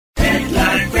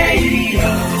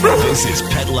This is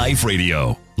Pet Life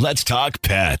Radio. Let's talk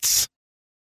pets.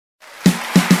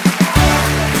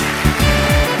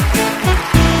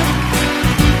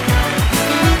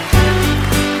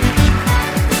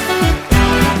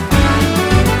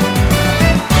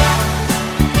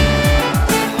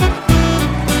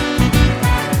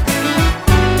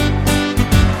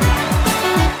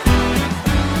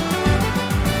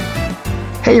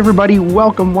 Hey everybody,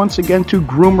 welcome once again to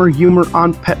Groomer Humor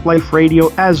on Pet Life Radio.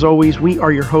 As always, we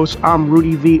are your hosts. I'm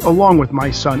Rudy V, along with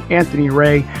my son, Anthony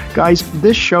Ray. Guys,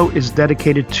 this show is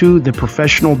dedicated to the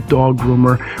professional dog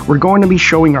groomer. We're going to be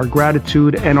showing our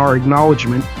gratitude and our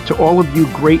acknowledgement to all of you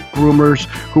great groomers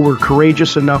who were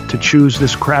courageous enough to choose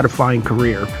this gratifying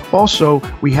career. Also,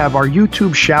 we have our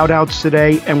YouTube shout-outs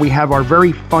today, and we have our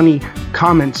very funny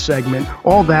comment segment.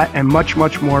 All that and much,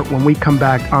 much more when we come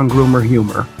back on Groomer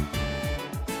Humor.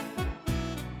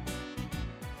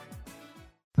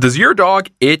 Does your dog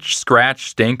itch, scratch,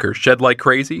 stink, or shed like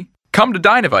crazy? Come to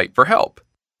Dinovite for help.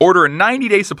 Order a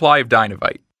 90-day supply of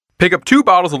Dinovite. Pick up 2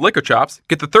 bottles of LicoChops,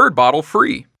 get the 3rd bottle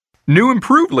free. New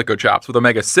improved LicoChops with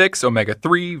Omega-6,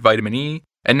 Omega-3, Vitamin E,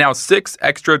 and now 6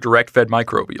 extra direct-fed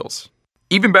microbials.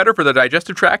 Even better for the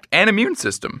digestive tract and immune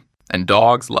system. And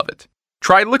dogs love it.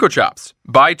 Try LicoChops.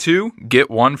 Buy 2,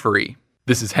 get 1 free.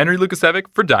 This is Henry Lukasevic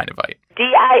for Dinovite.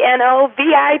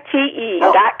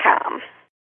 DINOVITE.com.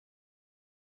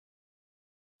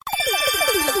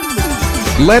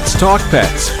 Let's Talk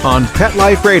Pets on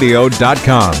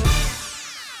PetLifeRadio.com.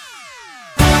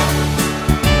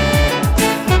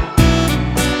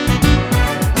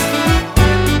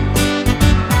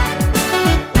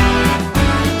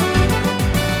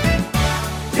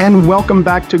 And welcome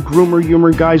back to Groomer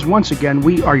Humor, guys. Once again,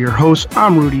 we are your hosts.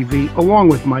 I'm Rudy V, along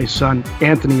with my son,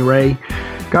 Anthony Ray.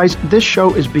 Guys, this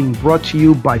show is being brought to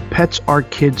you by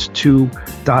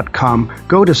PetsAreKids2.com.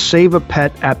 Go to Save a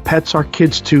Pet at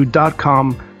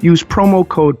PetsAreKids2.com. Use promo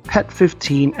code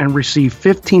PET15 and receive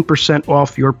 15%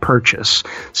 off your purchase.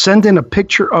 Send in a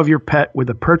picture of your pet with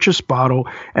a purchased bottle,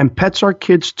 and Pets Are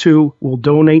Kids 2 will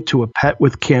donate to a pet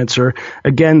with cancer.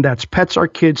 Again, that's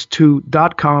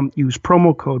PetsAreKids2.com. Use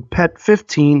promo code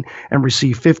PET15 and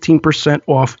receive 15%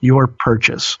 off your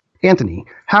purchase. Anthony,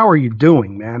 how are you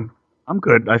doing, man? I'm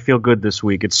good. I feel good this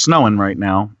week. It's snowing right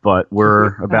now, but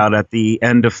we're about at the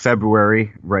end of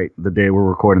February, right, the day we're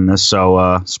recording this.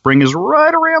 So spring is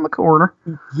right around the corner.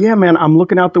 Yeah, man. I'm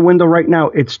looking out the window right now.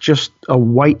 It's just a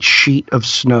white sheet of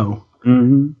snow.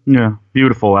 Mm-hmm. Yeah,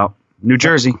 beautiful out. New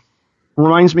Jersey.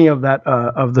 Reminds me of that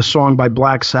of the song by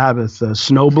Black Sabbath,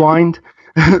 "Snowblind."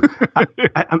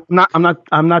 I'm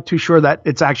not too sure that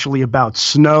it's actually about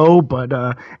snow, but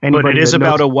it is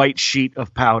about a white sheet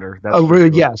of powder. That's sure.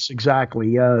 Yes,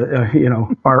 exactly.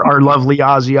 Our lovely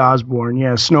Ozzy Osbourne.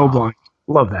 Yeah, Snowblind.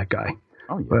 Love that guy.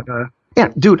 Oh yeah. But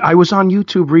yeah, dude, I was on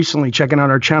YouTube recently checking out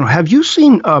our channel. Have you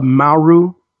seen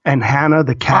Maru and Hannah,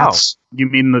 the cats? Wow. You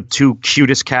mean the 2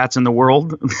 cutest cats in the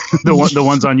world? the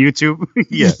ones on YouTube?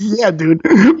 Yeah. Yeah, dude.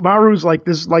 Maru's like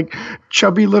this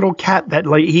chubby little cat that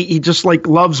he just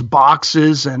loves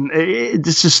boxes, and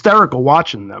it's hysterical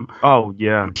watching them. Oh,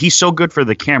 yeah. He's so good for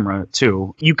the camera,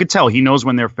 too. You could tell he knows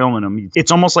when they're filming him.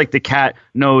 It's almost like the cat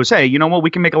knows, hey, you know what?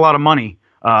 We can make a lot of money.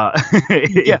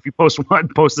 If you post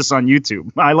this on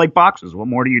YouTube. I like boxes. What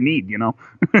more do you need, you know?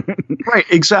 Right,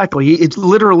 exactly. It's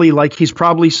literally like he's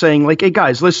probably saying, like, hey,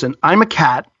 guys, listen, I'm a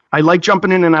cat. I like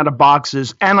jumping in and out of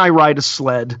boxes, and I ride a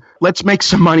sled. Let's make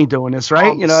some money doing this,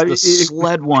 right? Oh, the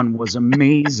sled one was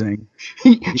amazing.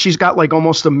 She's got like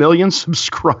almost 1 million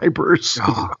subscribers.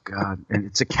 Oh, God. And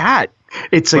it's a cat.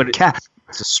 It's a cat.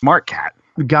 It's a smart cat.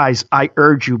 Guys, I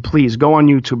urge you, please go on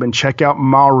YouTube and check out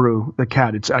Maru, the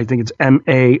cat. I think it's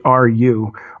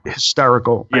Maru.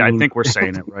 Hysterical. Yeah, I think we're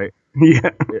saying it right.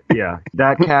 Yeah. Yeah.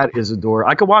 That cat is adorable.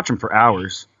 I could watch him for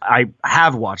hours. I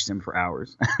have watched him for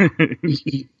hours.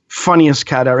 Funniest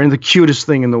cat ever and the cutest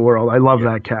thing in the world. I love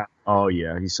that cat. Oh,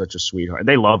 yeah. He's such a sweetheart.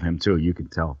 They love him, too. You can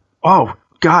tell. Oh,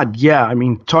 God, yeah. I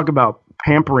mean, talk about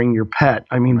pampering your pet.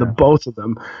 I mean, the both of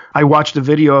them. I watched a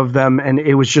video of them, and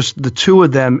it was just the 2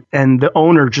 of them and the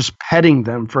owner just petting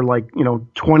them for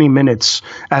 20 minutes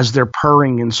as they're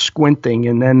purring and squinting,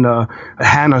 and then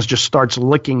Hannah just starts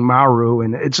licking Maru,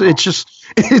 and it's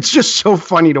just so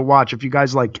funny to watch. If you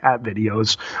guys like cat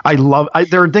videos,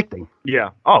 they're addicting. Yeah.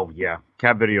 Oh yeah.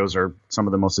 Cat videos are some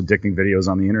of the most addicting videos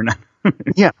on the internet.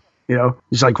 Yeah.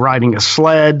 He's like riding a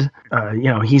sled.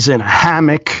 He's in a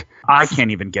hammock. I can't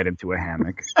even get into a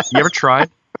hammock. You ever tried?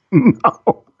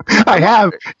 No, I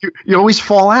have. You always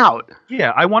fall out.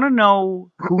 Yeah, I want to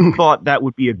know who thought that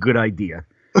would be a good idea.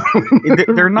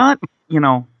 They're not,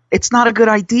 it's not a good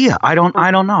idea. I don't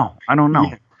know.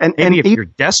 Maybe if you're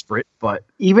desperate, but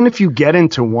even if you get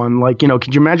into one, like, you know,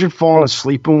 could you imagine falling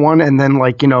asleep in one and then,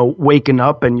 like, you know, waking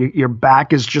up and your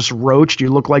back is just roached? You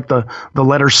look like the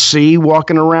letter C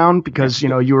walking around because, you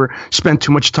know, you spent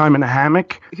too much time in a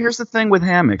hammock. Here's the thing with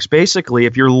hammocks. Basically,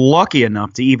 if you're lucky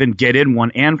enough to even get in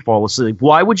one and fall asleep,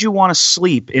 why would you want to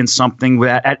sleep in something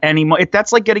that at any moment,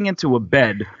 that's like getting into a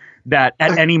bed that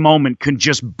at any moment can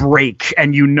just break,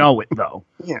 and you know it, though.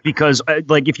 Yeah. Because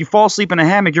like if you fall asleep in a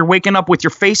hammock, you're waking up with your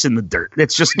face in the dirt.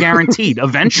 It's just guaranteed.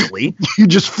 Eventually, you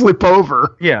just flip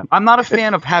over. Yeah, I'm not a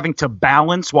fan of having to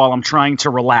balance while I'm trying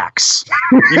to relax.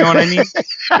 You know what I mean?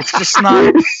 It's just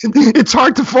not. It's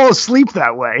hard to fall asleep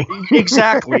that way.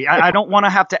 Exactly. I don't want to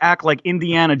have to act like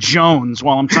Indiana Jones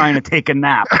while I'm trying to take a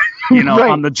nap. You know,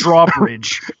 on the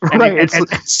drawbridge, and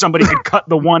somebody could cut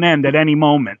the one end at any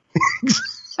moment.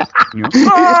 You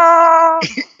know?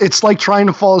 It's like trying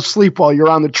to fall asleep while you're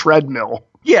on the treadmill.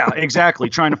 Yeah, exactly.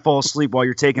 Trying to fall asleep while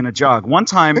you're taking a jog. One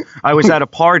time I was at a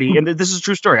party, and this is a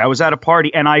true story. I was at a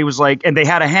party and I was like, and they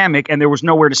had a hammock and there was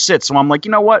nowhere to sit. So I'm like,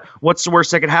 you know what? What's the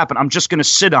worst that could happen? I'm just going to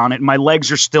sit on it. And my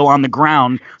legs are still on the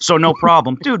ground. So no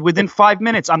problem. Dude, within 5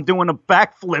 minutes, I'm doing a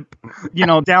backflip, you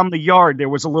know, down the yard. There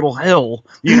was a little hill,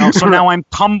 you know, so now I'm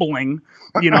tumbling,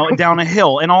 you know, down a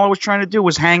hill. And all I was trying to do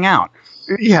was hang out.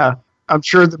 Yeah. I'm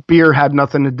sure the beer had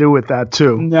nothing to do with that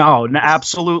too. No,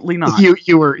 absolutely not.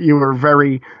 You were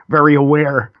very, very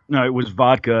aware. No, it was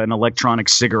vodka and electronic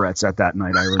cigarettes at that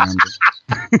night, I remember.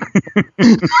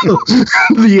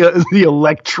 the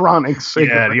electronic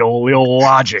cigarette. Yeah, the old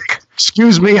Logic.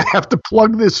 Excuse me, I have to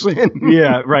plug this in.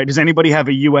 Yeah, right. Does anybody have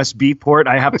a USB port?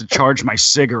 I have to charge my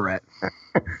cigarette.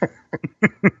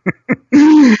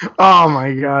 Oh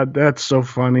my God, that's so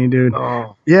funny, dude.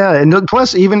 Oh. Yeah, and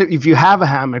plus, even if you have a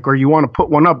hammock or you want to put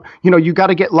one up, you know, you got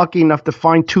to get lucky enough to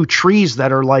find two trees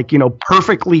that are like, you know,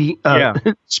 perfectly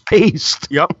spaced.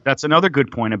 Yep, that's another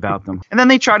good point about them. And then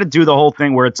they try to do the whole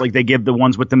thing where it's like they give the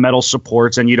ones with the metal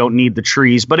supports and you don't need the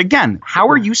trees. But again, how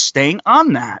are you staying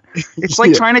on that? It's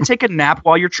like trying to take a nap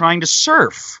while you're trying to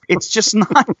surf. It's just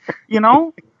not, you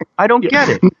know, I don't get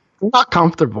it. Not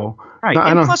comfortable. Right. No,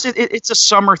 and plus, it's a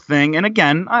summer thing. And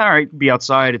again, all right, be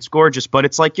outside. It's gorgeous. But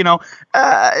it's like, you know,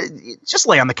 just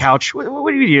lay on the couch.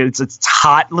 What do you do? It's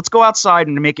hot. Let's go outside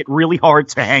and make it really hard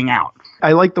to hang out.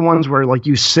 I like the ones where like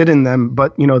you sit in them,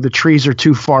 but you know, the trees are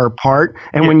too far apart.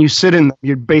 And when you sit in them,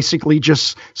 you're basically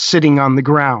just sitting on the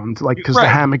ground, like because the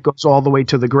hammock goes all the way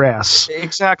to the grass.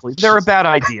 Exactly. They're a bad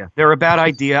idea. They're a bad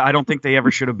idea. I don't think they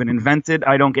ever should have been invented.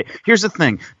 Here's the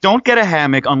thing. Don't get a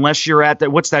hammock unless you're at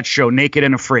what's that show? Naked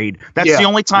and Afraid. That's the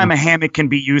only time a hammock can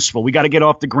be useful. We got to get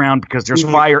off the ground because there's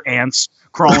fire ants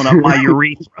crawling up my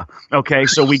urethra. Okay.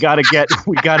 So we got to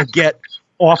get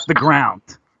off the ground.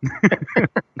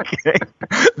 Okay.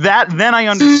 Then I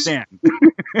understand.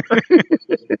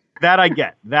 That I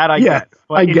get.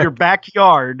 But in your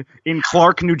backyard in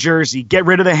Clark, New Jersey, get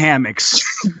rid of the hammocks.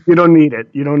 You don't need it.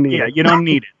 You don't need it. Yeah, you don't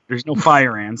need it. There's no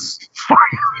fire ants. Fire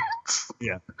ants.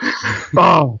 Yeah.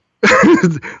 Oh.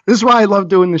 This is why I love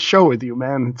doing this show with you,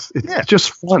 man. It's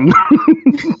just fun.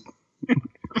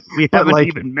 We haven't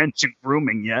even mentioned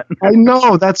grooming yet. I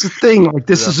know, that's the thing. Like,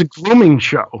 this is a grooming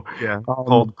show. Yeah,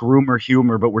 called Groomer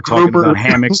Humor, but we're talking about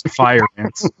hammocks and fire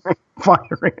ants.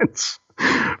 Fire ants.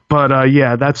 But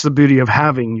yeah, that's the beauty of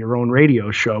having your own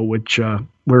radio show, which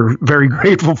we're very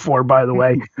grateful for, by the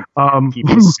way.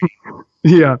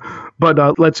 Yeah,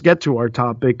 but let's get to our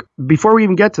topic. Before we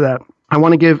even get to that, I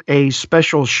want to give a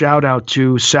special shout out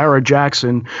to Sarah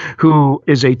Jackson, who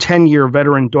is a 10-year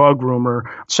veteran dog groomer.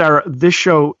 Sarah, this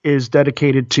show is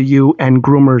dedicated to you and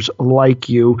groomers like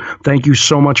you. Thank you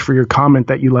so much for your comment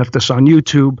that you left us on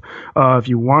YouTube. If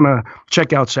you want to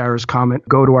check out Sarah's comment,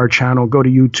 go to our channel, go to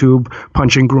YouTube,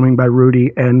 punch in Grooming by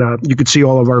Rudy, and you can see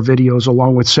all of our videos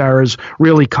along with Sarah's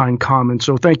really kind comments.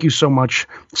 So thank you so much,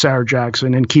 Sarah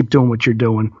Jackson, and keep doing what you're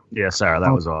doing. Yeah, Sarah,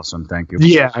 that was awesome. Thank you.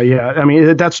 Yeah. I mean,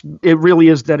 it really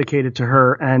is dedicated to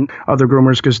her and other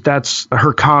groomers because that's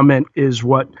her comment is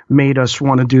what made us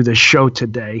want to do this show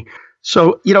today.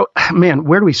 So, you know, man,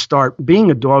 where do we start? Being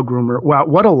a dog groomer, wow,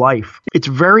 what a life. It's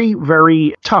very,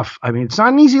 very tough. I mean, it's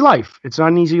not an easy life. It's not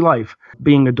an easy life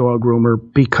being a dog groomer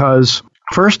because,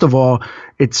 first of all,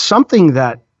 it's something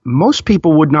that most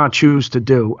people would not choose to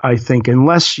do, I think,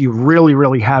 unless you really,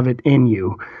 really have it in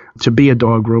you to be a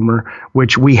dog groomer,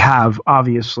 which we have,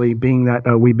 obviously, being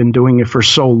that we've been doing it for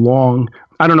so long.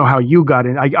 I don't know how you got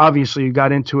in. Obviously, you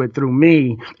got into it through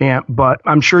me, but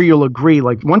I'm sure you'll agree.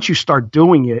 Like, once you start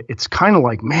doing it, it's kind of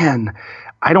like, man,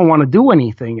 I don't want to do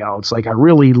anything else. Like, I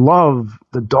really love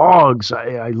the dogs.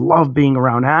 I love being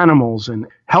around animals and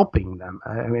helping them.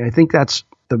 I mean, I think that's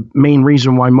the main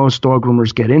reason why most dog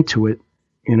groomers get into it.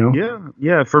 you know?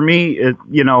 Yeah. For me,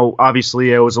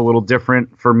 obviously it was a little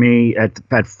different for me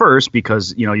at first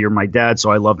because, you're my dad.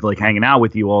 So I loved like hanging out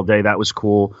with you all day. That was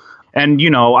cool. And,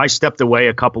 I stepped away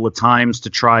a couple of times to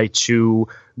try to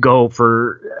go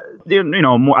for,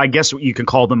 more, I guess you can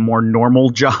call them more normal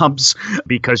jobs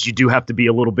because you do have to be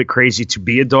a little bit crazy to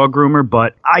be a dog groomer.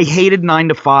 But I hated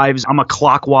 9-to-5s. I'm a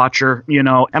clock watcher, and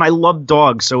I love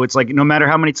dogs. So it's like no matter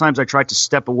how many times I tried to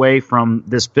step away from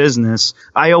this business,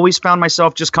 I always found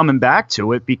myself just coming back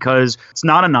to it because it's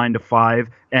not a 9-to-5.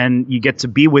 And you get to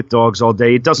be with dogs all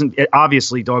day.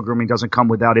 Obviously, dog grooming doesn't come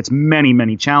without its many,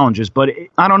 many challenges. But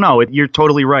I don't know. You're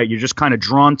totally right. You're just kind of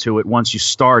drawn to it once you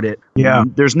start it. Yeah.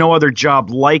 There's no other job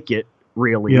like it,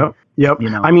 really. Yep.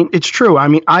 I mean, it's true. I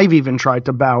mean, I've even tried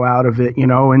to bow out of it,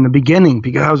 in the beginning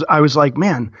because I was like,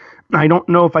 man, I don't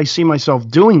know if I see myself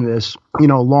doing this,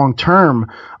 long term.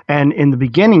 And in the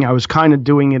beginning, I was kind of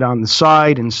doing it on the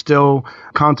side and still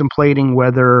contemplating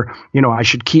whether, I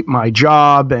should keep my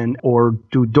job or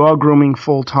do dog grooming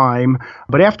full time.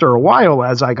 But after a while,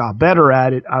 as I got better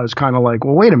at it, I was kind of like,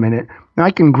 well, wait a minute. I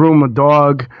can groom a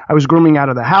dog. I was grooming out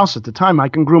of the house at the time. I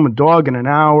can groom a dog in an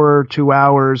hour, 2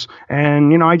 hours.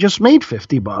 And, I just made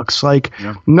 $50. Like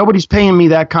nobody's paying me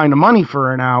that kind of money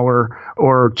for an hour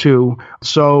or two.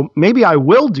 So maybe I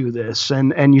will do this.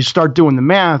 And you start doing the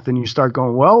math and you start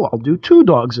going, well, I'll do 2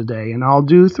 dogs a day and I'll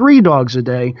do 3 dogs a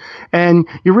day. And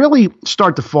you really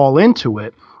start to fall into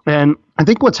it. And I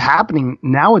think what's happening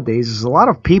nowadays is a lot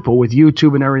of people with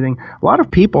YouTube and everything, a lot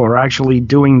of people are actually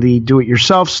doing the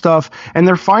do-it-yourself stuff, and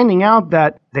they're finding out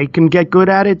that they can get good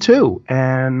at it too.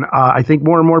 And I think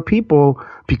more and more people,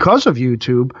 because of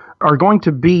YouTube, are going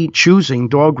to be choosing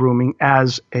dog grooming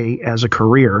as a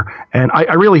career. And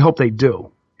I really hope they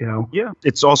do. Yeah,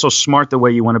 it's also smart the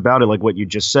way you went about it, like what you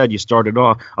just said. You started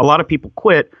off. A lot of people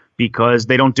quit because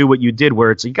they don't do what you did,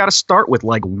 where it's you got to start with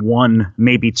like 1,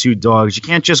 maybe 2 dogs. You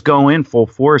can't just go in full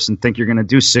force and think you're going to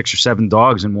do 6 or 7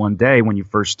 dogs in one day when you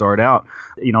first start out.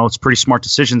 It's pretty smart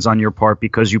decisions on your part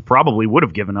because you probably would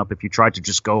have given up if you tried to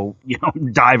just go,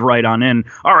 dive right on in.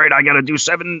 All right, I got to do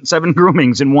seven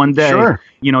groomings in one day. Sure.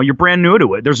 You're brand new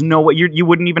to it. There's no way you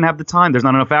wouldn't even have the time. There's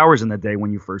not enough hours in the day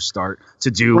when you first start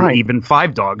to do even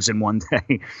 5 dogs in one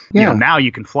day. Yeah. Now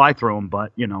you can fly through them,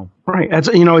 but Right.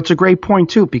 It's a great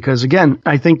point, too, because, again,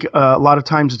 I think a lot of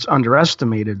times it's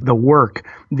underestimated, the work,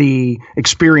 the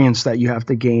experience that you have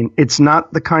to gain. It's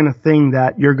not the kind of thing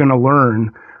that you're going to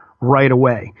learn right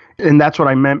away. And that's what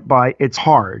I meant by it's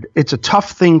hard. It's a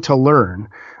tough thing to learn.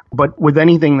 But with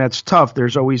anything that's tough,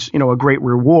 there's always, a great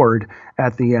reward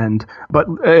at the end. But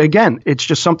again, it's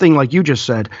just something like you just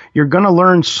said. You're going to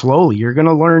learn slowly. You're going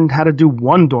to learn how to do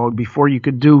 1 dog before you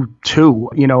could do 2,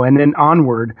 and then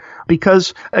onward.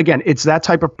 Because, again, it's that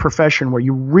type of profession where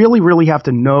you really, really have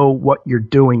to know what you're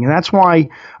doing. And that's why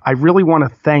I really want to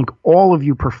thank all of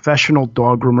you professional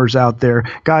dog groomers out there.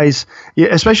 Guys,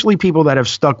 especially people that have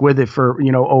stuck with it for,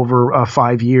 over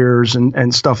 5 years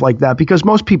and stuff like that. Because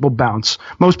most people bounce.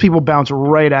 Most people bounce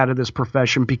right out of this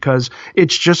profession because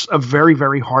it's just a very,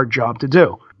 very hard job to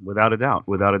do. Without a doubt.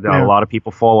 Yeah. A lot of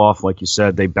people fall off, like you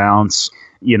said, they bounce.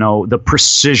 The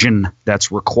precision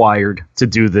that's required to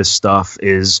do this stuff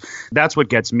that's what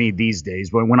gets me these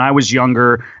days. When I was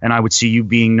younger and I would see you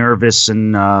being nervous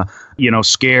and,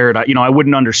 scared, I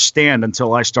wouldn't understand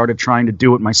until I started trying to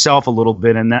do it myself a little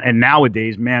bit. And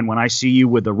nowadays, man, when I see you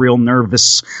with a real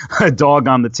nervous dog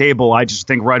on the table, I just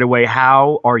think right away,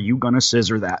 how are you going to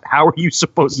scissor that? How are you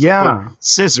supposed to put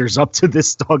scissors up to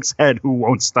this dog's head who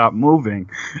won't stop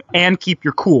moving and keep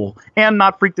your cool and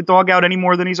not freak the dog out any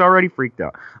more than he's already freaked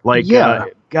out?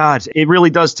 God, it really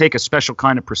does take a special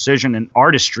kind of precision and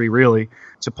artistry, really,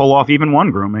 to pull off even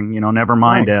 1 grooming, never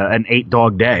mind an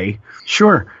 8-dog day.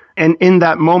 Sure. And in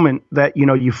that moment that,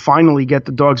 you finally get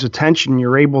the dog's attention,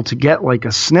 you're able to get like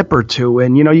a snip or 2.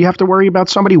 And, you have to worry about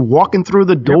somebody walking through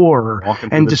the door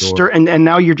and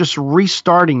now you're just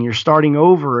restarting. You're starting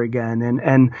over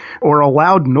again or a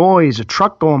loud noise, a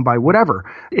truck going by,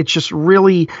 whatever. It's just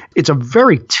really it's a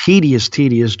very tedious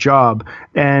job.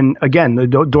 And again, the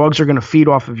dogs are going to feed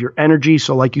off of your energy.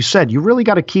 So like you said, you really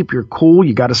got to keep your cool.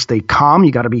 You got to stay calm.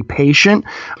 You got to be patient.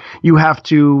 You have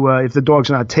to if the dog's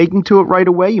not taking to it right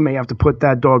away, you may have to put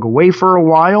that dog away for a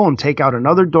while and take out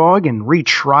another dog and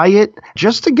retry it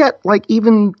just to get like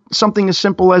even something as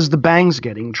simple as the bangs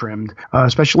getting trimmed,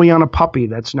 especially on a puppy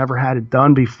that's never had it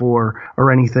done before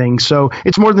or anything. So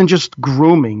it's more than just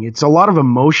grooming. It's a lot of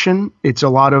emotion. It's a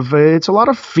lot of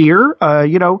fear.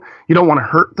 You don't want to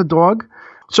hurt the dog.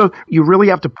 So you really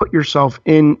have to put yourself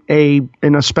in a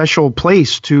special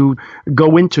place to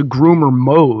go into groomer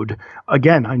mode.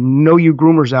 Again, I know you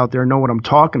groomers out there know what I'm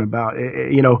talking about.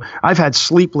 I've had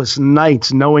sleepless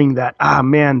nights knowing that,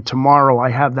 man, tomorrow I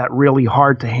have that really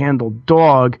hard to handle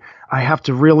dog. I have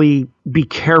to really be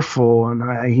careful,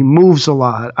 and he moves a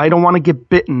lot. I don't want to get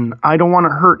bitten. I don't want to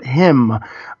hurt him.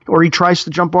 Or he tries to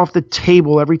jump off the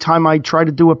table every time I try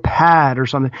to do a pad or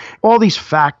something. All these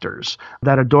factors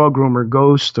that a dog groomer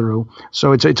goes through.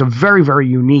 So it's a very, very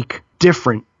unique,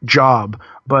 different job.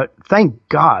 But thank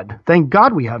God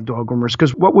we have dog groomers,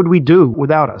 because what would we do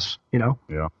without us,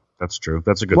 Yeah, that's true.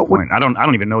 That's a good point. I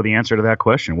don't even know the answer to that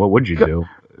question. What would you do?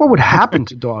 What would happen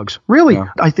to dogs? Really, yeah.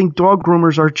 I think dog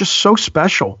groomers are just so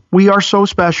special. We are so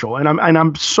special, and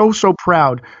I'm so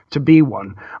proud to be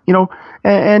one.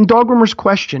 And dog groomers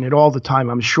question it all the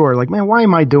time. I'm sure, like, man, why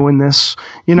am I doing this?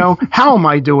 How am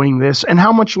I doing this? And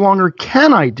how much longer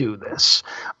can I do this?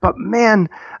 But man,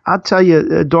 I'll tell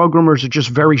you, dog groomers are just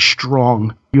very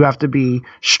strong. You have to be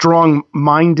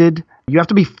strong-minded. You have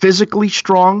to be physically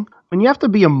strong, and you have to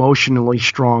be emotionally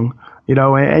strong.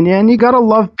 And you got to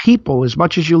love people as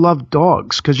much as you love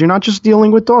dogs, because you're not just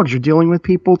dealing with dogs, you're dealing with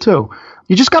people too.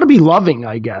 You just got to be loving,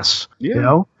 I guess,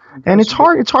 and it's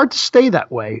hard to stay that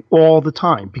way all the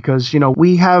time, because,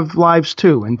 we have lives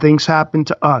too, and things happen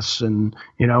to us, and,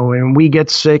 and we get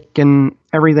sick and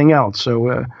everything else.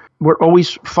 So we're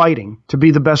always fighting to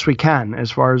be the best we can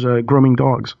as far as grooming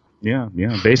dogs. Yeah.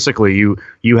 Basically,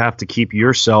 you have to keep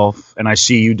yourself, and I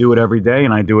see you do it every day,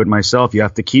 and I do it myself. You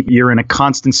have to you're in a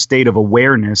constant state of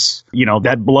awareness.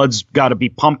 That blood's got to be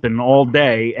pumping all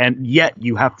day, and yet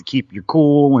you have to keep your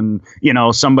cool. And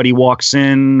somebody walks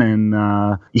in,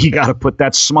 and you got to put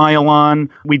that smile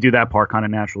on. We do that part kind of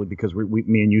naturally because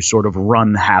me and you sort of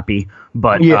run happy,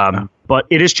 but yeah. But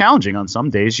it is challenging on some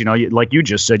days. Like you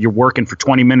just said, you're working for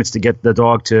 20 minutes to get the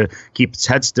dog to keep its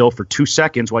head still for 2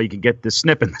 seconds while you can get the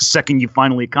snip. And the second you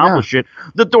finally accomplish it,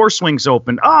 the door swings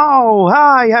open. Oh,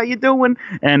 hi, how you doing?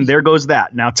 And there goes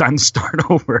that. Now time to start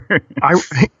over.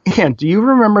 Do you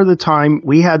remember the time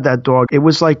we had that dog? It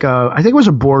was like I think it was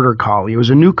a border collie. It was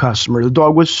a new customer. The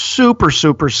dog was super,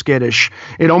 super skittish.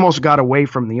 It almost got away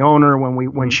from the owner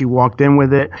when she walked in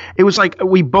with it. It was like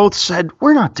we both said,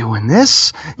 we're not doing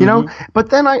this,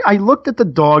 But then I looked at the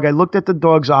dog, I looked at the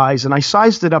dog's eyes, and I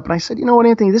sized it up, and I said, you know what,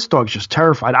 Anthony, this dog's just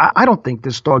terrified. I don't think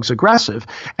this dog's aggressive.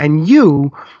 And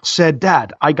you said,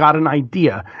 Dad, I got an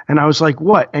idea. And I was like,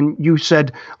 what? And you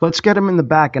said, let's get him in the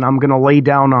back, and I'm going to lay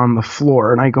down on the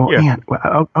floor. And I go, Aunt,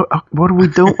 what do we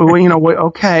do?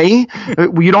 Okay.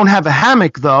 You don't have a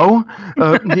hammock, though.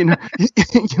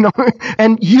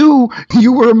 And you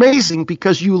were amazing,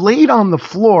 because you laid on the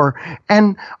floor,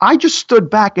 and I just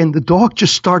stood back, and the dog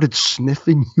just started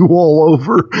sniffing you all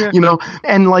over,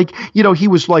 and he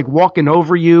was like walking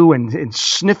over you and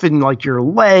sniffing like your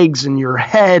legs and your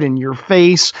head and your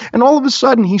face. And all of a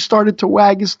sudden he started to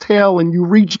wag his tail, and you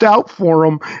reached out for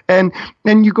him, and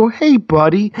you go, hey,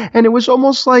 buddy. And it was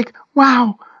almost like,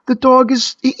 wow, the dog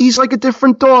he's like a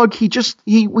different dog. He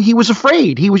was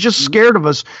afraid. He was just scared of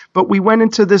us. But we went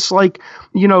into this,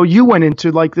 you went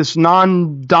into like this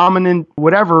non-dominant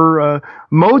whatever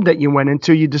mode that you went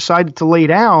into. You decided to lay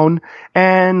down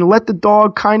and let the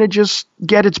dog kind of just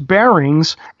get its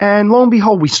bearings. And lo and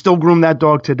behold, we still groom that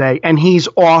dog today, and he's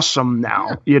awesome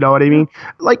now. You know what I mean?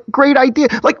 Like, great idea.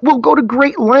 Like, we'll go to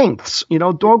great lengths.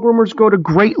 Dog groomers go to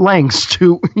great lengths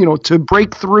to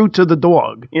break through to the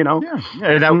dog. Yeah.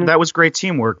 That was great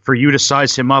teamwork for you to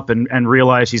size him up and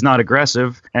realize he's not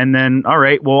aggressive. And then, all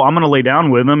right, well, I'm going to lay down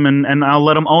with him, and I'll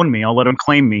let him own me. I'll let him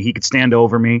claim me. He could stand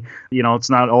over me. It's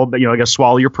not all, I got to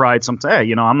swallow your pride sometimes.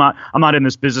 Hey, I'm not in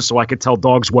this business so I could tell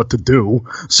dogs what to do.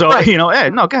 So, right. Hey,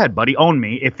 no, go ahead, buddy, own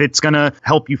me. If it's going to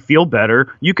help you feel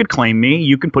better, you could claim me.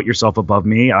 You can put yourself above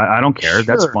me. I don't care. Sure.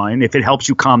 That's fine. If it helps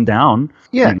you calm down.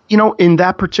 Yeah. In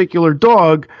that particular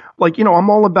dog, I'm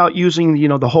all about using,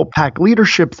 the whole pack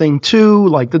leadership thing too.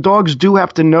 Like, the dogs do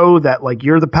have to know that, like,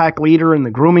 you're the pack leader in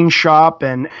the grooming shop.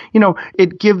 And,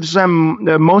 it gives them,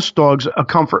 most dogs, a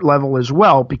comfort level as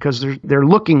well, because they're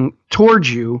looking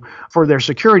towards you for their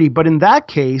security. But in that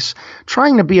case,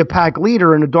 trying to be a pack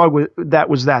leader in a dog that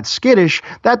was that skittish,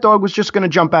 that dog was just going to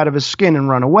jump out of his skin and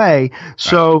run away.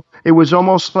 So it was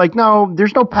almost like, no,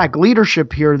 there's no pack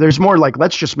leadership here. There's more like,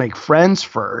 let's just make friends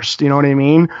first. You know what I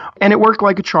mean? And it worked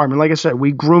like a charm. And like I said,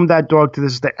 we groomed that dog to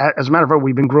this day. As a matter of fact,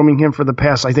 we've been grooming him for the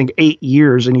past, I think, 8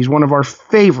 years. And he's one of our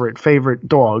favorite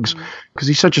dogs, because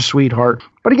he's such a sweetheart.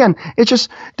 But again, it's just,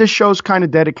 this show's kind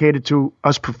of dedicated to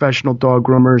us professional dog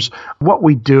groomers, what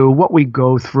we do, what we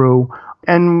go through.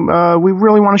 And we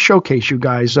really want to showcase you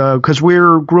guys, because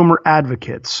we're groomer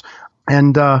advocates.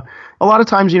 And a lot of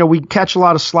times, we catch a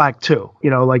lot of slack too.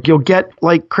 Like you'll get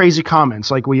like crazy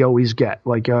comments like we always get.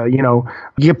 Like, you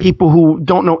get people who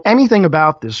don't know anything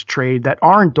about this trade that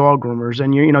aren't dog groomers.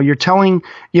 And, you're telling,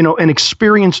 an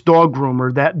experienced dog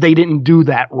groomer that they didn't do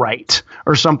that right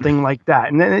or something like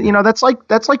that. And, that's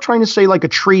like trying to say like a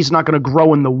tree's not going to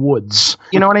grow in the woods.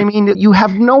 You know what I mean? You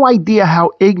have no idea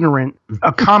how ignorant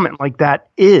a comment like that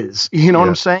is. You know what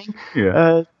I'm saying?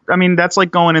 Yeah. I mean, that's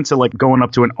like going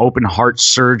up to an open heart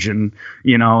surgeon,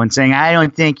 and saying, I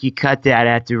don't think you cut that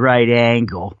at the right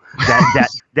angle.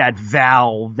 That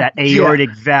valve, that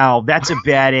aortic valve, that's a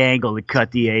bad angle to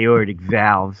cut the aortic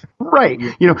valve. Right.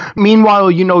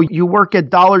 Meanwhile, you work at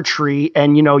Dollar Tree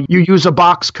and, you use a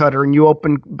box cutter and you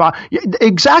open.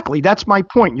 Exactly. That's my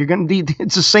point.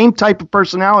 It's the same type of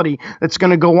personality that's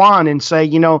going to go on and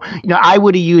say, I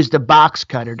would have used a box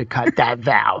cutter to cut that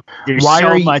valve.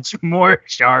 They're much more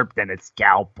sharp than a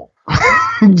scalpel.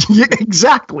 Yeah,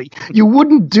 exactly. You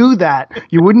wouldn't do that.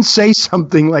 You wouldn't say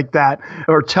something like that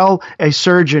or tell a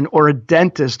surgeon or a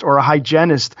dentist or a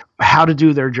hygienist how to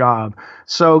do their job.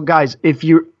 So, guys, if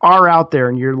you are out there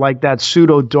and you're like that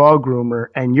pseudo dog groomer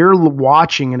and you're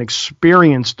watching an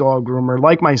experienced dog groomer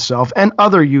like myself and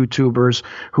other YouTubers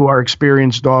who are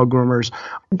experienced dog groomers,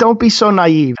 don't be so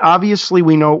naive. Obviously,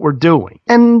 we know what we're doing.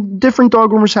 And different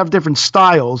dog groomers have different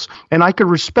styles. And I could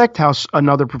respect how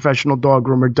another professional dog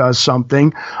groomer does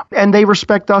something. And they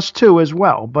respect us too as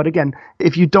well. But again,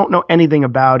 if you don't know anything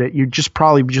about it, you'd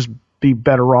probably be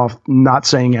better off not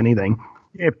saying anything.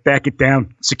 Yeah, back it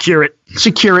down. Secure it.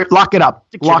 Secure it. Lock it up.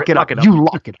 Lock it up. You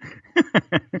lock it up.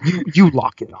 You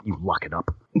lock it up. You lock it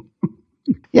up.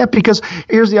 Yeah, because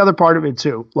here's the other part of it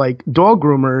too. Like dog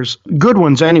groomers, good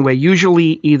ones anyway,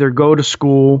 usually either go to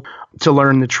school to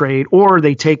learn the trade or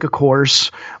they take a course.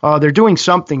 They're doing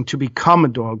something to become a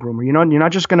dog groomer. You're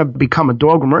not just going to become a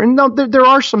dog groomer. And no, there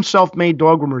are some self-made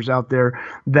dog groomers out there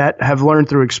that have learned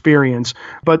through experience.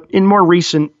 But in more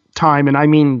recent time, and I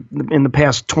mean in the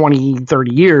past 20,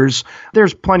 30 years,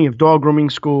 there's plenty of dog grooming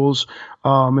schools.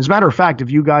 As a matter of fact,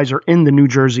 if you guys are in the New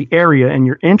Jersey area and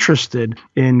you're interested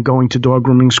in going to dog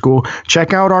grooming school,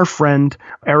 check out our friend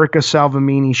Erica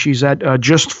Salvamini. She's at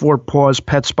Just for Paws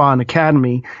Pet Spa and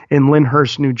Academy in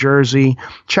Lyndhurst, New Jersey.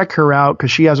 Check her out because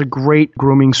she has a great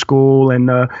grooming school. And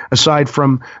aside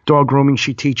from dog grooming,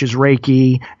 she teaches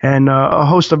Reiki and a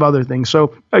host of other things.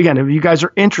 So again, if you guys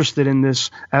are interested in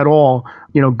this at all,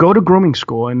 go to grooming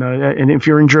school. And if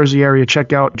you're in Jersey area,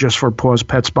 check out Just for Paws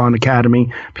Pet Spa and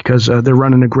Academy because they're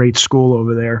running a great school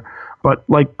over there. But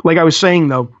like I was saying,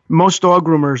 though, most dog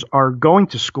groomers are going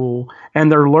to school and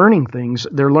they're learning things.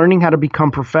 They're learning how to become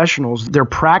professionals. They're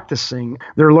practicing.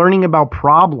 They're learning about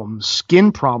problems,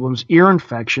 skin problems, ear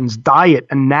infections, diet,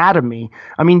 anatomy.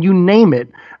 I mean, you name it.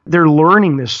 They're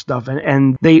learning this stuff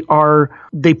and they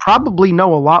probably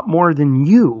know a lot more than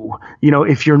you,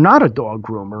 if you're not a dog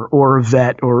groomer or a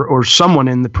vet or someone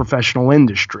in the professional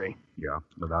industry. Yeah,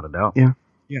 without a doubt. Yeah.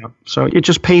 Yeah. So it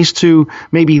just pays to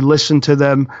maybe listen to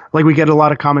them. Like we get a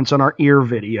lot of comments on our ear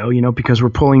video, because we're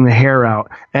pulling the hair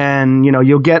out and,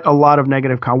 you'll get a lot of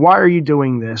negative comments. Why are you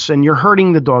doing this? And you're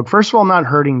hurting the dog. First of all, not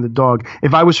hurting the dog.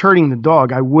 If I was hurting the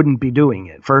dog, I wouldn't be doing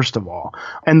it, first of all.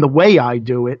 And the way I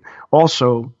do it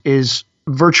also is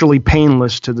virtually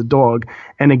painless to the dog.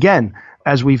 And again,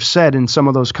 as we've said in some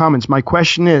of those comments, my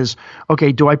question is,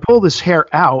 okay, do I pull this hair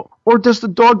out or does the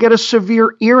dog get a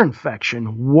severe ear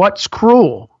infection? What's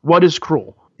cruel? What is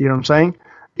cruel? You know what I'm saying?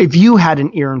 If you had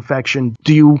an ear infection,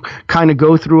 do you kind of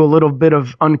go through a little bit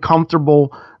of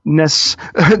uncomfortableness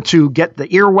to get the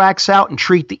earwax out and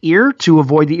treat the ear to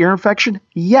avoid the ear infection?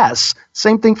 Yes.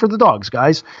 Same thing for the dogs,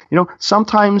 guys.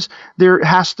 Sometimes there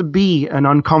has to be an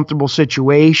uncomfortable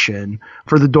situation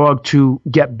for the dog to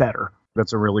get better.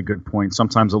 That's a really good point.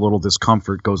 Sometimes a little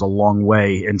discomfort goes a long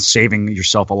way in saving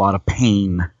yourself a lot of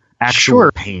pain.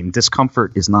 Actual pain.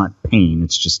 Discomfort is not pain.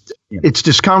 It's just it's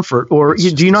discomfort. Or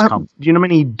do you know how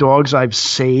many dogs I've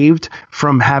saved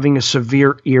from having a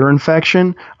severe ear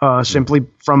infection simply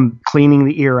from cleaning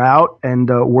the ear out and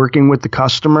working with the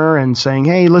customer and saying,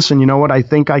 hey, listen, you know what? I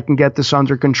think I can get this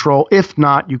under control. If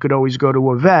not, you could always go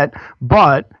to a vet.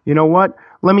 But you know what?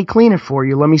 Let me clean it for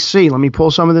you. Let me see. Let me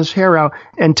pull some of this hair out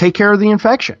and take care of the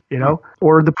infection,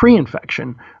 or the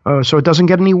pre-infection, so it doesn't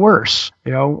get any worse,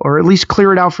 or at least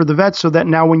clear it out for the vet so that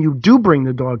now when you do bring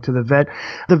the dog to the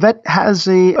vet has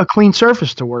a clean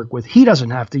surface to work with. He doesn't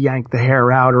have to yank the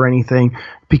hair out or anything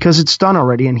because it's done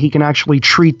already, and he can actually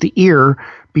treat the ear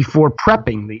before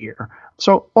prepping the ear.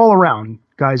 So all around,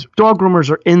 guys, dog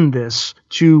groomers are in this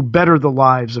to better the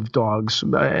lives of dogs,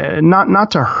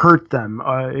 not to hurt them.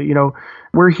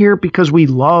 We're here because we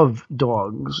love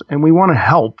dogs and we want to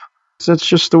help. That's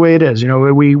just the way it is.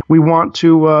 We want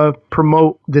to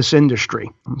promote this industry,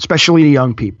 especially to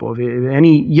young people. If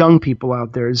any young people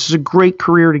out there, this is a great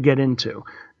career to get into,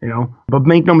 but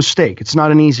make no mistake, it's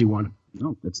not an easy one.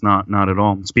 No, it's not at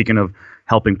all. Speaking of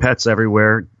helping pets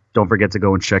everywhere, don't forget to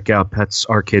go and check out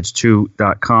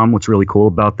PetsOurKids2.com. What's really cool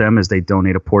about them is they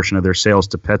donate a portion of their sales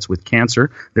to pets with cancer.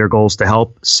 Their goal is to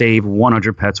help save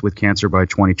 100 pets with cancer by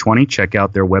 2020. Check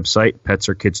out their website,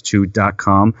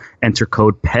 PetsOurKids2.com. Enter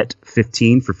code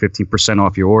PET15 for 15%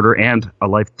 off your order and a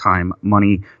lifetime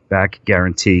money-back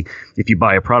guarantee. If you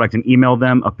buy a product and email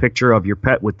them a picture of your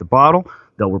pet with the bottle,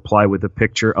 they'll reply with a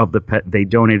picture of the pet they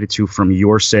donated to from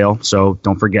your sale. So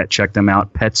don't forget, check them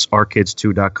out,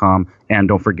 PetsOurKids2.com. And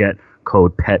don't forget,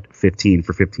 code PET15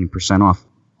 for 15% off.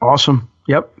 Awesome.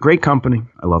 Yep. Great company.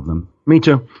 I love them. Me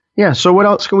too. Yeah. So what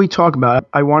else can we talk about?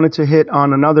 I wanted to hit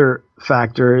on another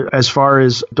factor as far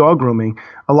as dog grooming.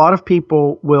 A lot of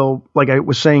people will, like I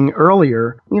was saying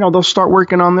earlier, they'll start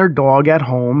working on their dog at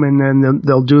home, and then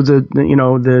they'll do the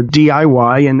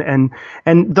DIY,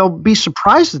 and they'll be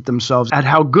surprised at themselves at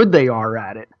how good they are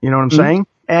at it. You know what I'm saying?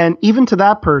 And even to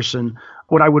that person,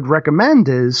 what I would recommend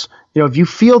is, if you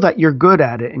feel that you're good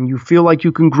at it and you feel like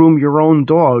you can groom your own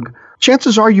dog,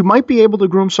 chances are you might be able to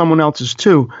groom someone else's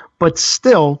too, but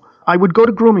still, I would go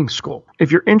to grooming school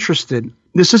if you're interested.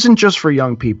 This isn't just for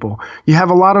young people. You have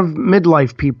a lot of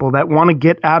midlife people that want to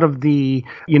get out of the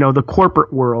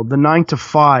corporate world, the 9 to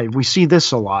 5. We see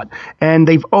this a lot. And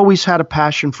they've always had a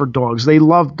passion for dogs. They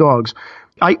love dogs.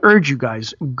 I urge you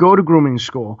guys, go to grooming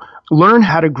school. Learn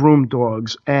how to groom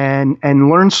dogs and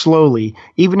learn slowly.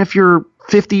 Even if you're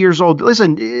 50 years old.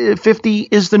 Listen, 50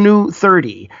 is the new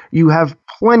 30. You have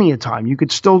plenty of time. You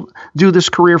could still do this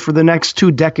career for the next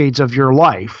 2 decades of your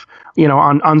life,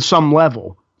 on some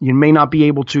level. You may not be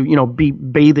able to, be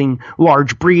bathing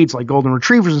large breeds like golden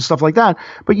retrievers and stuff like that,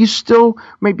 but you still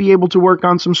may be able to work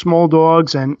on some small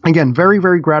dogs. And again, very,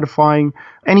 very gratifying.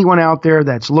 Anyone out there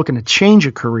that's looking to change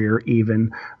a career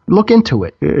even, look into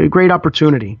it. A great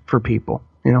opportunity for people.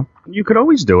 You could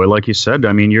always do it, like you said.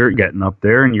 I mean, you're getting up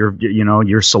there, and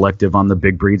you're selective on the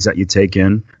big breeds that you take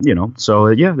in. So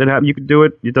yeah, you could do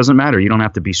it. It doesn't matter. You don't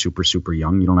have to be super, super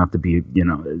young. You don't have to be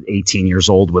 18 years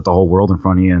old with the whole world in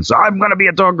front of you and say, I'm going to be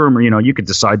a dog groomer. You could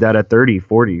decide that at 30,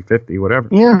 40, 50, whatever.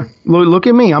 Yeah, look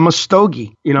at me. I'm a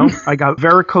stogie. I got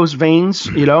varicose veins.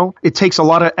 It takes a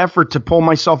lot of effort to pull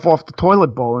myself off the toilet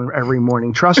bowl every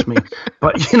morning. Trust me.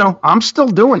 But I'm still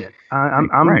doing it.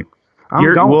 I'm right.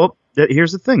 I'm going. Well,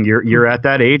 here's the thing. You're at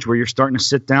that age where you're starting to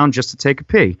sit down just to take a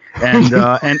pee. And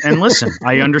and listen,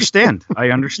 I understand.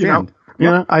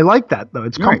 Yeah, I like that, though.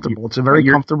 It's comfortable. It's a very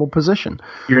comfortable position.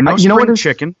 You're no spring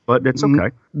chicken, but it's okay.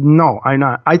 No, I'm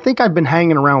not. I think I've been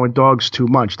hanging around with dogs too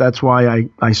much. That's why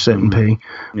I sit and pee.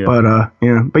 Yeah.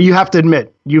 But you have to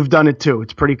admit, you've done it too.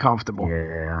 It's pretty comfortable.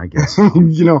 Yeah, I guess.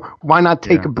 Why not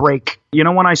take a break?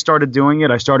 When I started doing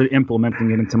it, I started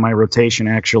implementing it into my rotation,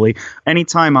 actually.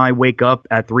 Anytime I wake up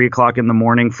at 3 o'clock in the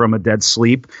morning from a dead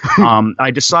sleep,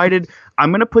 I decided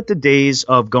I'm going to put the days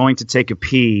of going to take a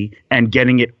pee and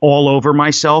getting it all over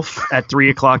myself at 3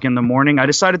 o'clock in the morning. I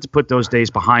decided to put those days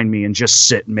behind me and just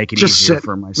sit and make it easier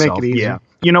for myself. Make it easier.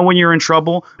 Yeah. When you're in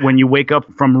trouble, when you wake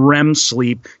up from REM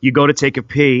sleep, you go to take a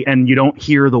pee and you don't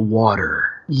hear the water.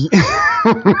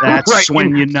 That's right.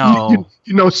 When you know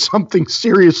something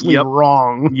seriously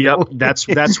wrong. Yep. That's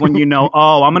when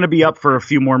I'm going to be up for a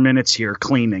few more minutes here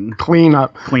cleaning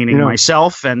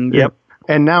myself and yep.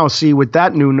 And now, see, with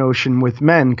that new notion with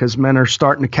men, because men are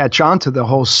starting to catch on to the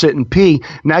whole sit and pee,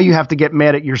 now you have to get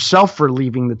mad at yourself for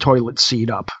leaving the toilet seat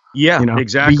up. Yeah,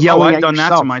 exactly. I've done that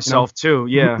to myself, too.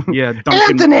 Yeah, yeah.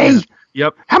 Anthony!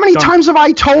 Yep. How many times have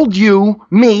I told you,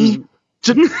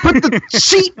 to put the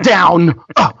seat down?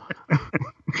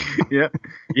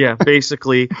 Yeah,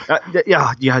 basically.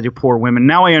 You poor women.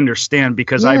 Now I understand,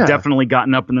 because I've definitely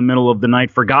gotten up in the middle of the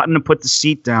night, forgotten to put the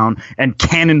seat down, and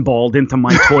cannonballed into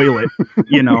my toilet,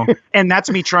 And that's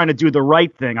me trying to do the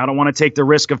right thing. I don't want to take the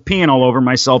risk of peeing all over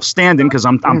myself standing, because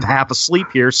I'm half asleep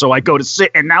here, so I go to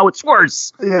sit, and now it's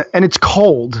worse. Yeah, and it's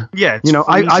cold. Yeah, it's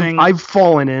I've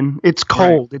fallen in. It's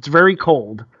cold. Right. It's very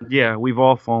cold. Yeah, we've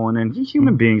all fallen in.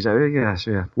 Human beings, yes,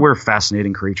 yeah. We're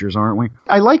fascinating creatures, aren't we?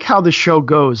 I like how the show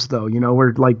goes, though.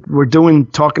 We're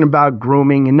talking about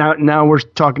grooming, and now we're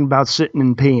talking about sitting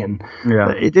and peeing.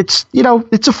 Yeah, this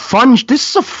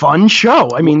is a fun show.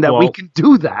 I mean, we can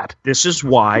do that. This is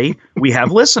why we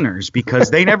have listeners,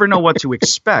 because they never know what to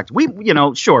expect. We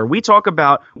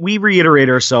reiterate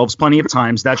ourselves plenty of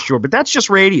times. That's sure, but that's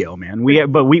just radio, man.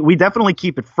 We definitely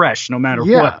keep it fresh no matter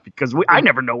what, because I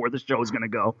never know where the show is going to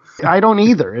go. I don't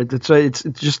either. It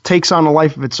just takes on a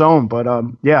life of its own. But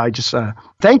I just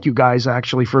thank you guys actually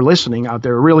actually for listening out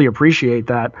there. Really appreciate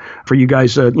that for you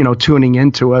guys, tuning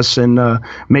into us and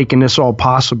making this all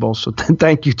possible. So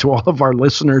thank you to all of our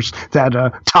listeners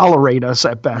that tolerate us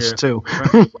at best too.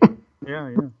 Right. Yeah.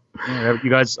 You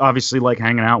guys obviously like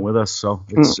hanging out with us, so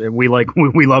we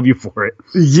love you for it.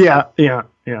 Yeah.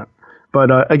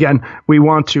 But again, we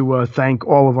want to thank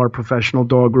all of our professional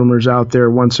dog groomers out there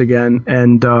once again,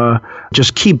 and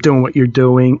just keep doing what you're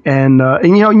doing. And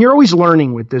you're always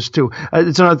learning with this too.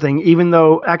 It's another thing. Even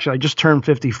though actually I just turned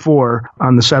 54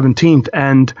 on the 17th,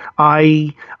 and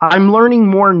I'm learning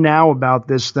more now about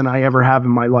this than I ever have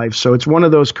in my life. So it's one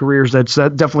of those careers that's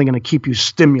definitely going to keep you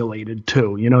stimulated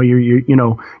too.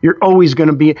 You're always going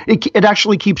to be. It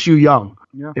actually keeps you young.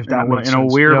 Yeah, if that makes sense. In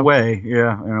a weird way.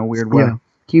 Yeah, in a weird way. Yeah.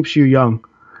 Keeps you young.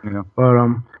 Yeah. But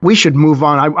we should move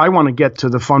on. I want to get to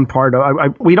the fun part.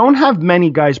 We don't have many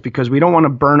guys because we don't want to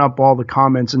burn up all the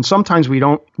comments, and sometimes we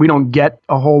don't get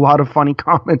a whole lot of funny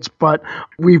comments. But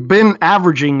we've been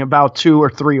averaging about 2 or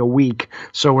 3 a week,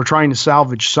 so we're trying to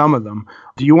salvage some of them.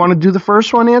 Do you want to do the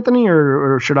first one, Anthony,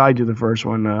 or should I do the first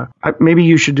one? Maybe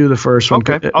you should do the first one.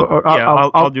 Okay.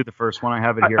 I'll do the first one. I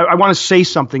have it here. I want to say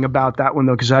something about that one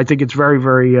though, because I think it's very,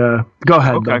 very. Go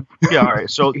ahead. Okay. Yeah. All right.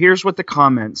 So here's what the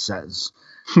comment says.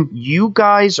 You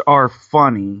guys are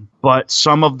funny, but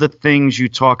some of the things you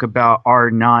talk about are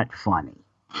not funny.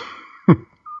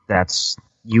 That's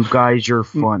you guys. You're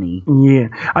funny. Yeah.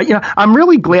 I'm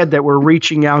really glad that we're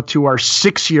reaching out to our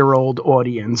 6-year-old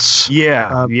audience.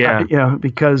 Yeah.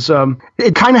 Because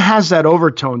it kind of has that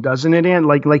overtone, doesn't it? And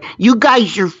like you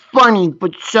guys are funny,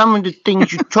 but some of the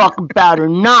things you talk about are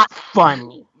not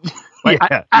funny.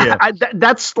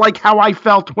 That's like how I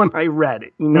felt when I read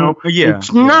it,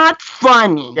 It's not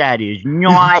funny. That is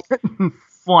not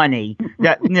funny.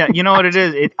 You know what it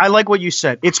is? I like what you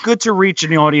said. It's good to reach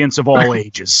an audience of all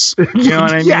ages. You know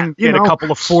what I mean? Get a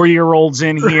couple of 4-year-olds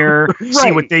in here,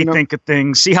 see what they think of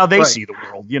things, see how they see the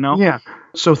world, Yeah.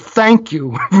 So thank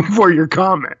you for your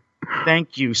comment.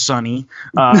 Thank you, Sonny.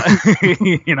 Go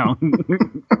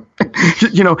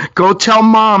tell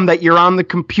mom that you're on the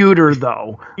computer,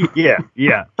 though.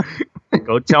 Yeah.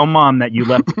 Go tell mom that you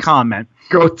left a comment.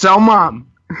 Go tell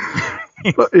mom.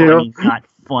 Funny, not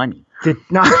funny.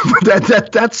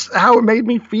 That's how it made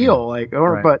me feel.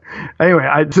 But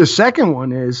anyway, the second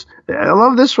one is, I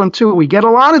love this one too. We get a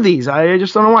lot of these. I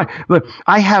just don't know why. Look,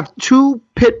 I have 2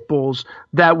 pit bulls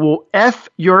that will F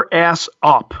your ass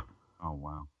up. Oh,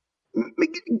 wow.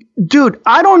 Dude,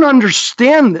 I don't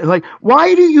understand. Like,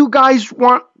 why do you guys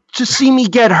want to see me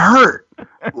get hurt?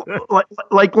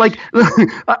 like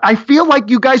I feel like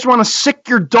you guys want to sick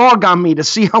your dog on me to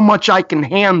see how much I can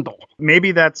handle.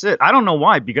 Maybe that's it. I don't know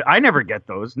why, because I never get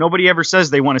those. Nobody ever says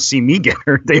they want to see me get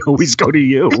hurt. They always go to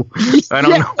you. I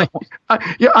don't know.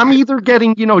 I'm either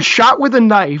getting, shot with a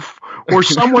knife, or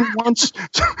someone wants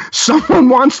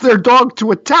their dog to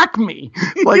attack me.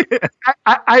 Like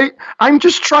I'm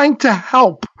just trying to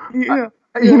help. Yeah.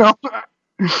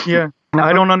 Yeah.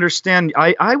 I don't understand.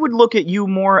 I would look at you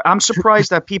more. I'm surprised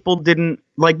that people didn't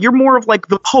you're more of like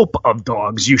the Pope of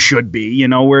dogs. You should be,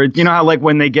 where, how like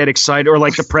when they get excited, or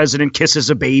like the president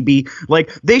kisses a baby,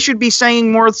 like they should be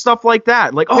saying more stuff like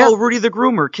that. Like, oh, Rudy the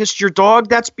groomer kissed your dog.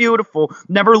 That's beautiful.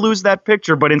 Never lose that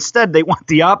picture. But instead they want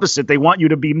the opposite. They want you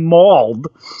to be mauled.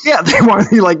 Yeah. They want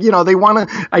to they want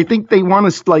to, I think they want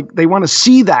to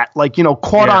see that,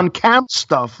 caught on cam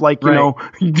stuff, groomer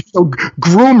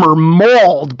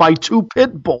mauled by 2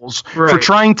 pit bulls for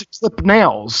trying to clip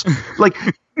nails.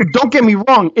 Don't get me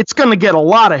wrong, it's going to get a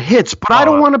lot of hits, but I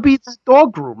don't want to be that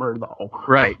dog groomer, though.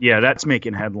 Right, yeah, that's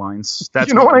making headlines.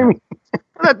 That's what I mean?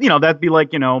 That'd be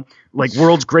like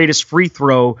world's greatest free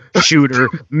throw shooter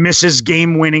misses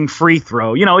game-winning free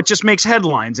throw. It just makes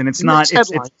headlines, and it's not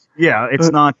expected. Yeah.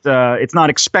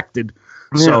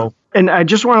 So. And I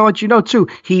just want to let you know, too,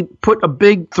 he put a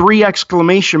big 3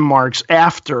 exclamation marks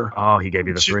after. Oh, he gave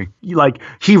you the 3.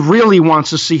 He really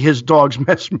wants to see his dogs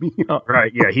mess me up.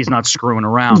 Right, yeah, he's not screwing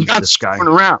around. This guy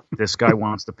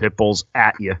wants the pit bulls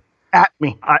at you. At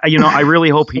me. I really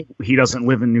hope he doesn't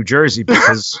live in New Jersey,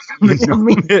 because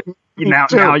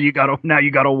now you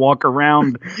gotta walk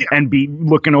around and be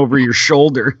looking over your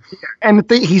shoulder. And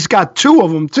he's got 2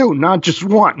 of them, too, not just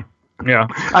 1. Yeah.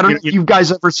 I don't know if you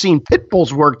guys ever seen pit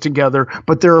bulls work together,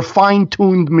 but they're a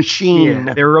fine-tuned machine.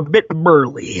 Yeah, they're a bit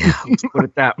burly. Let's put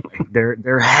it that way.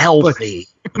 They're healthy.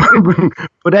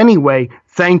 But anyway,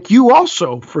 thank you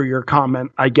also for your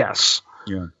comment, I guess.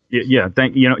 Yeah. Yeah,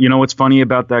 you know what's funny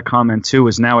about that comment too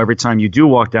is now every time you do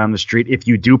walk down the street, if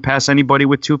you do pass anybody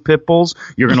with 2 pit bulls,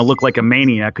 you're going to look like a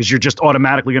maniac, because you're just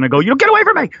automatically going to go, get away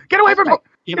from me, get away from me.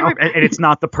 And it's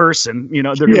not the person, they're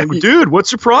going to go, dude,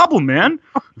 what's your problem, man?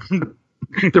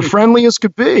 They're friendly as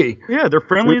could be. Yeah, they're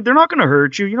friendly. They're not going to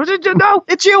hurt you. You know, no,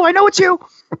 it's you. I know it's you.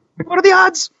 What are the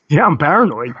odds? Yeah, I'm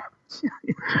paranoid.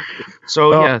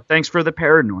 So, yeah, thanks for the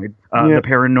the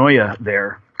paranoia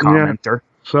there, commenter. Yeah.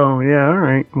 So, yeah, all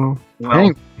right. Well,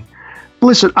 anyway.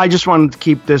 Listen, I just wanted to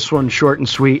keep this one short and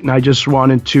sweet, and I just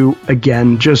wanted to,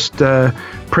 again, just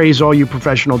praise all you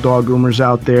professional dog groomers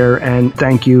out there, and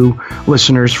thank you,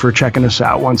 listeners, for checking us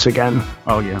out once again.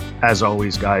 Oh, yeah. As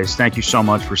always, guys, thank you so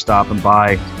much for stopping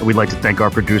by. We'd like to thank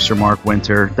our producer, Mark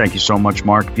Winter. Thank you so much,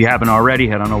 Mark. If you haven't already,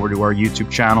 head on over to our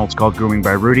YouTube channel. It's called Grooming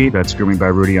by Rudy. That's Grooming by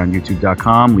Rudy on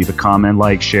YouTube.com. Leave a comment,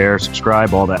 like, share,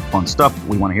 subscribe, all that fun stuff.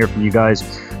 We want to hear from you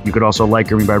guys. You could also like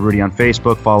Grooming by Rudy on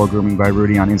Facebook, follow Grooming by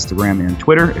Rudy on Instagram and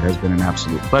Twitter. It has been an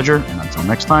absolute pleasure. And until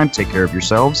next time, take care of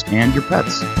yourselves and your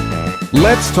pets.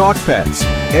 Let's Talk Pets,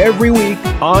 every week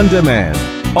on demand,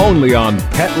 only on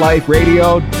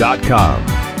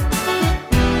PetLifeRadio.com.